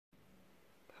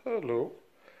Hello.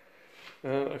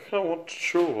 I kind of want to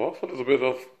show off a little bit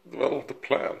of, well, the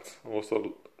plant. It was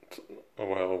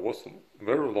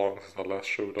very long since I last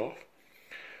showed off.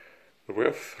 But we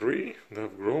have three that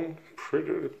have grown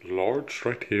pretty large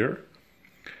right here.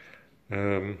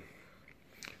 In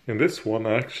this one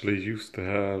I actually used to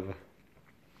have,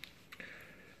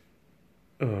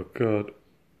 oh god,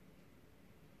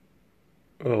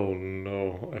 oh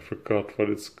no, I forgot what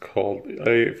it's called.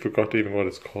 I forgot even what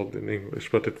it's called in English,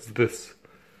 but it's this.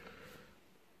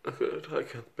 Good, I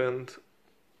can't bend.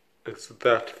 It's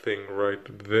that thing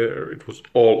right there. It was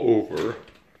all over,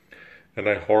 and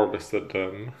I harvested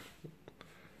them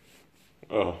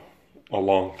a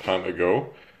long time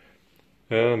ago.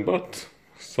 But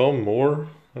some more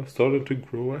have started to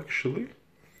grow actually.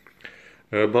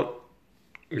 But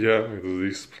yeah,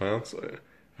 these plants.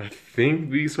 I think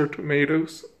these are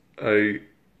tomatoes. I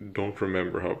don't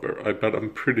remember how, but I'm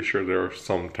pretty sure they are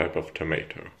some type of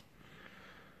tomato.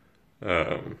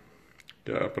 Yeah,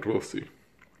 but we'll see.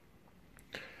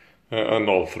 And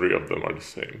all three of them are the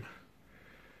same.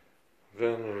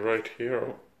 Then right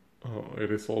here, oh, it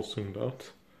is all zoomed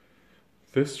out.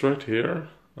 This right here,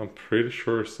 I'm pretty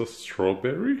sure it's a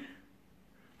strawberry.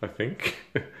 I think.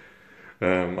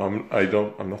 I'm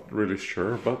not really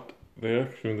sure, but they're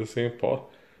actually in the same pot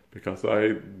because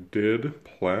I did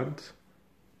plant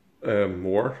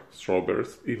more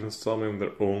strawberries, even some in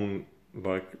their own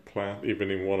like plant, even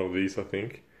in one of these. I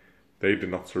think they did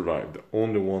not survive. The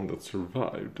only one that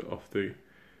survived of the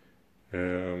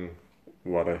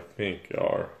what I think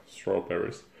are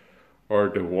strawberries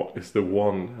is the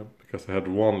one, because I had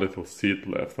one little seed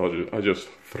left. I just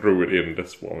threw it in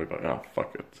this one. Like,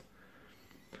 fuck it.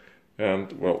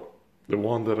 And well, the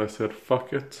one that I said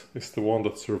fuck it is the one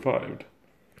that survived,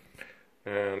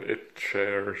 and it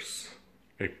shares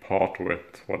a pot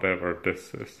with whatever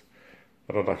this is.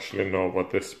 I don't actually know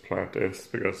what this plant is,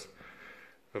 because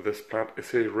this plant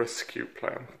is a rescue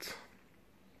plant,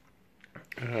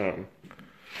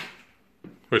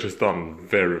 which is done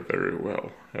very, very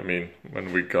well. I mean,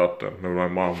 when we got them, when my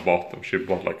mom bought them, she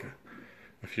bought like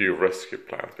a few rescue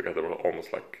plants because they were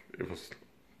almost like, it was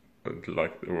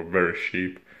like they were very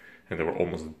cheap and they were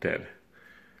almost dead.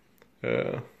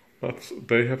 But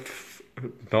they have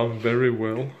done very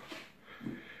well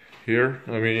here.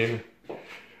 I mean,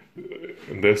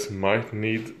 this might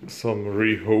need some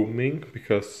rehoming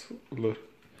because look,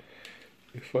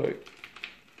 if I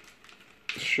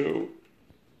show,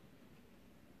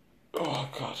 oh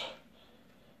god,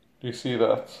 do you see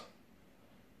that?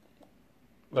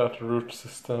 That root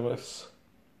system is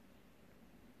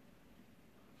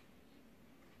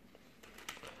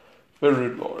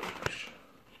very large,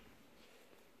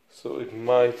 so it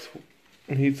might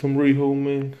need some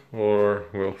rehoming, or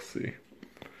we'll see.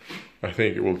 I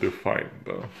think it will do fine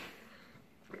though.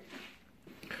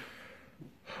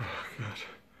 Oh god.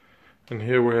 And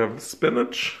here we have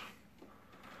spinach.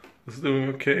 It's doing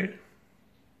okay.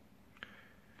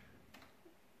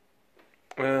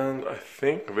 And I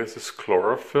think this is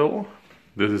chlorophyll.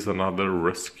 This is another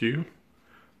rescue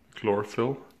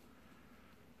chlorophyll.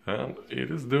 And it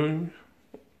is doing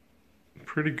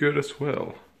pretty good as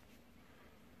well.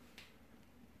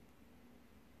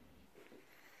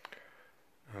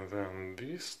 And then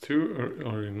these two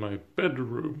are in my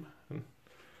bedroom.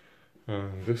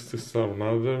 And this is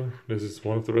another. This is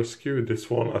one of the rescue. This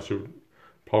one, as you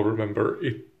probably remember,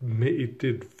 it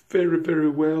did very, very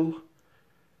well.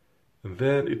 And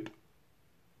then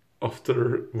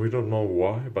after, we don't know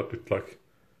why, but it like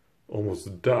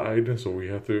almost died. So we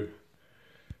had to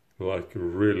like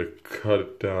really cut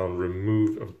it down,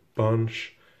 remove a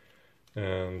bunch,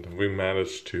 and we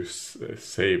managed to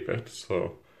save it.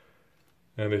 So,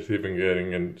 and it's even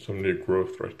getting in some new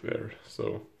growth right there.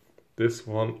 So this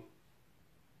one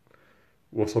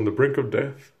was on the brink of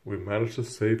death. We managed to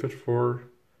save it for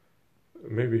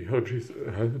maybe, oh geez,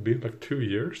 it had been like 2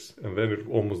 years, and then it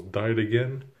almost died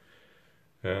again,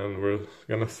 and we're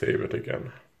gonna save it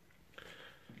again.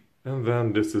 And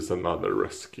then this is another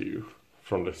rescue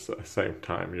from the same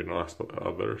time, as the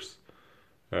others.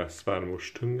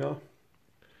 Svärmorstunga.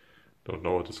 Don't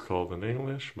know what it's called in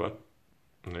English, but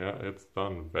yeah, it's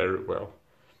done very well.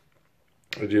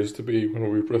 It used to be, when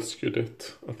we rescued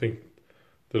it, I think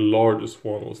the largest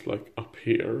one was like up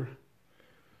here.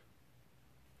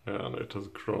 And it has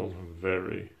grown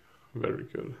very, very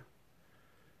good.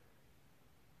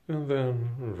 And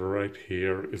then right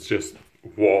here is just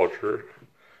water.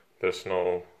 There's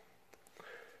no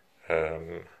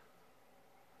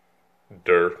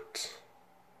dirt.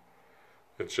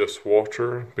 It's just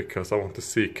water because I want to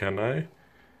see, can I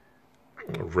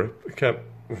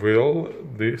will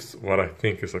this, what I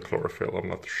think is a chlorophyll, I'm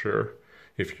not sure.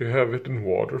 If you have it in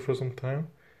water for some time,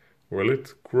 will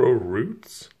it grow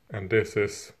roots? And this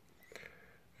is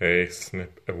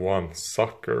one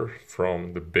sucker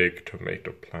from the big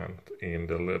tomato plant in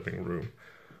the living room,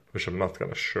 which I'm not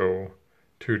gonna show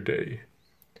today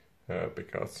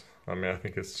because I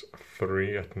think it's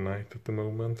 3 at night at the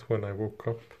moment when I woke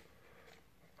up.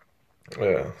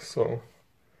 So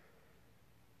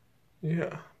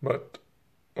yeah, but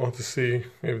I want to see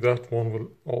if that one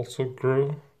will also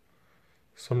grow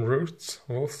some roots.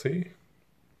 We'll see.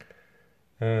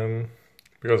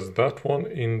 Because that one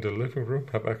in the living room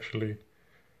have actually,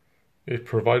 it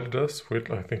provided us with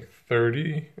I think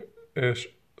 30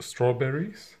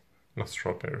 strawberries. Not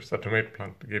strawberries, a tomato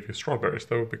plant gave you strawberries,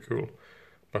 that would be cool.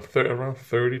 But around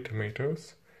 30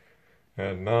 tomatoes.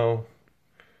 And now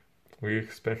we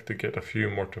expect to get a few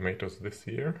more tomatoes this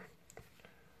year.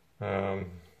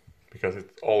 Because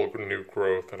it's all new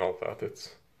growth and all that.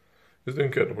 It's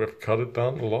doing good. We've cut it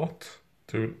down a lot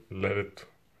to let it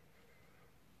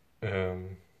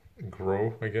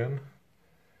grow again,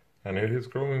 and it is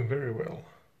growing very well.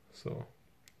 So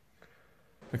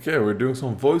okay, we're doing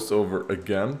some voiceover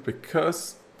again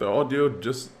because the audio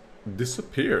just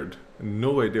disappeared.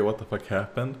 No idea what the fuck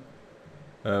happened.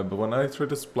 But when I try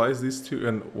to splice these two,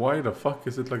 and why the fuck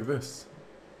is it like this?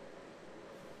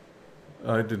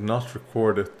 I did not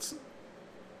record it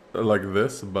like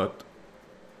this, but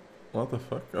what the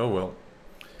fuck? Oh well.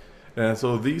 And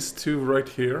so these two right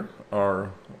here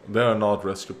they are not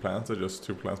rescue plants, they're just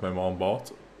 2 plants my mom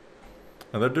bought.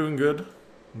 And they're doing good,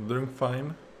 they're doing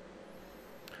fine.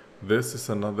 This is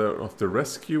another of the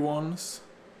rescue ones.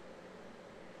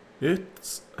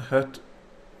 It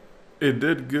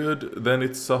did good, then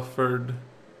it suffered.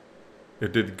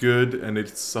 It did good and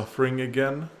it's suffering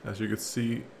again, as you can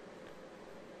see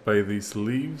by these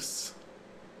leaves.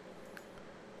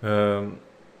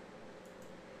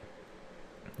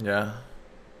 Yeah.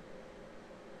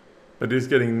 But it's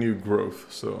getting new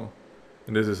growth, so.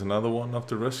 And this is another one of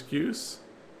the rescues.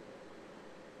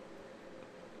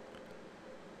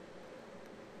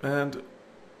 And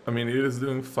I mean, it is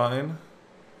doing fine.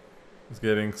 It's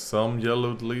getting some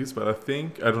yellowed leaves, but I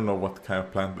don't know what kind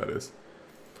of plant that is.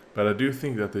 But I do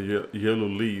think that the yellow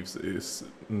leaves is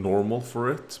normal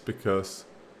for it, because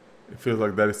it feels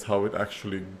like that is how it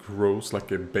actually grows,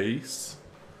 like a base.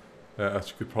 As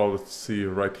you could probably see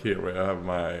right here where I have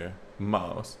my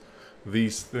mouse.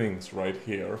 These things right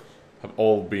here have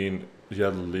all been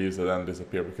yellow leaves that then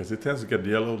disappear, because it tends to get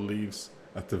yellow leaves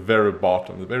at the very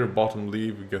bottom. The very bottom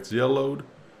leaf gets yellowed,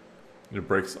 it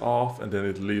breaks off, and then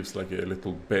it leaves like a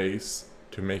little base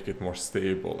to make it more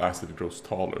stable as it grows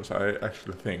taller. So I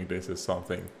actually think this is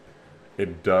something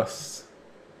it does,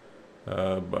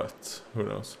 but who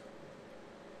knows?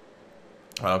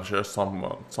 I'm sure some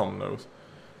knows.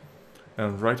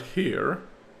 And right here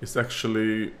is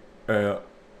actually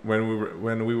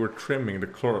when we were trimming the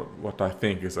what I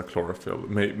think is a chlorophyll.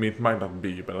 It might not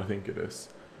be, but I think it is.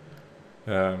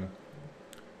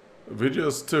 We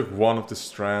just took one of the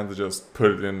strands, just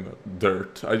put it in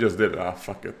dirt. I just did it,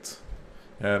 fuck it.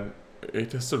 And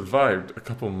it has survived a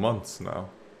couple months now.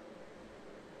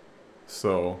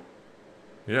 So,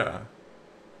 yeah.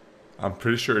 I'm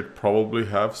pretty sure it probably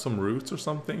have some roots or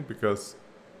something, because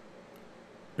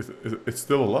it's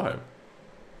still alive.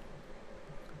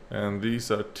 And these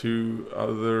are 2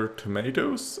 other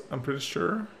tomatoes, I'm pretty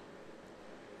sure.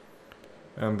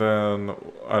 And then,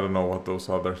 I don't know what those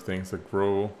other things that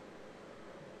grow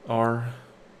are.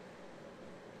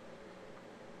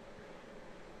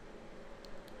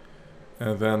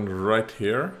 And then right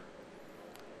here,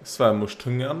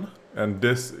 svärmorstungan, and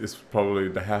this is probably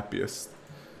the happiest,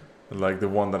 like the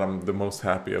one that I'm the most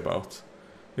happy about,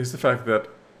 is the fact that,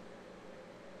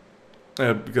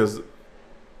 because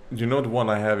you know the one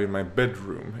I have in my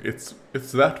bedroom, it's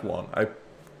that one. I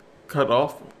cut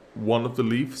off one of the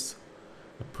leaves,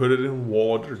 I put it in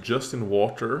water, just in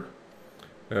water,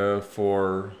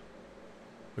 for,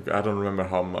 like, I don't remember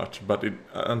how much, but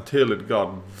until it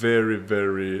got very,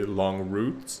 very long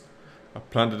roots. I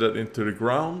planted it into the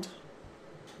ground,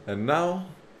 and now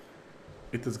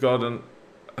it has gotten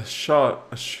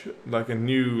like a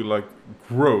new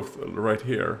growth right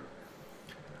here.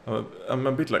 I'm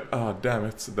a bit like, damn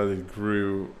it, that it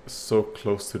grew so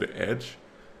close to the edge.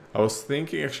 I was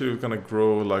thinking actually it was gonna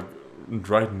grow like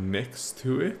right next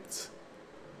to it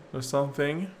or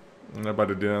something.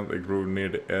 But it didn't. It grew near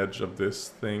the edge of this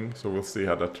thing, so we'll see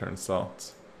how that turns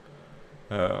out.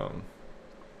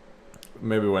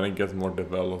 Maybe when it gets more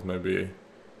developed, maybe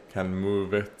can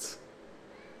move it.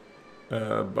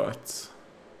 But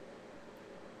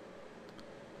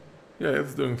yeah,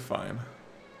 it's doing fine.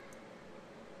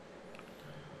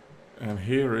 And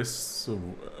here is,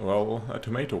 well, a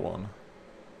tomato one.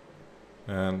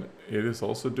 And it is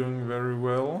also doing very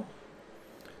well.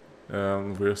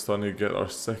 We're starting to get our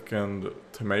second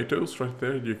tomatoes right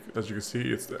there. As you can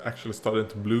see, it's actually starting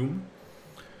to bloom.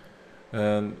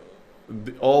 And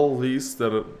all these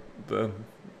that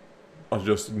are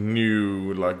just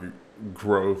new, like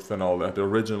growth and all that, the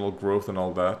original growth and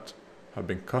all that, have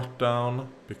been cut down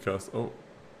because, oh,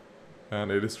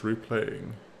 and it is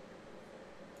replaying.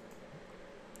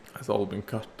 It's all been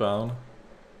cut down.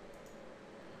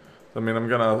 I mean, I'm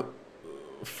gonna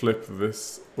flip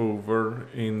this over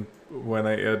in when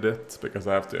I edit, because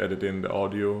I have to edit in the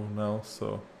audio now,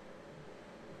 so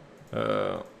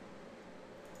but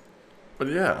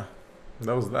yeah,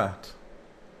 that was that.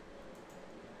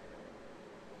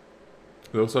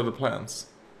 Those are the plans.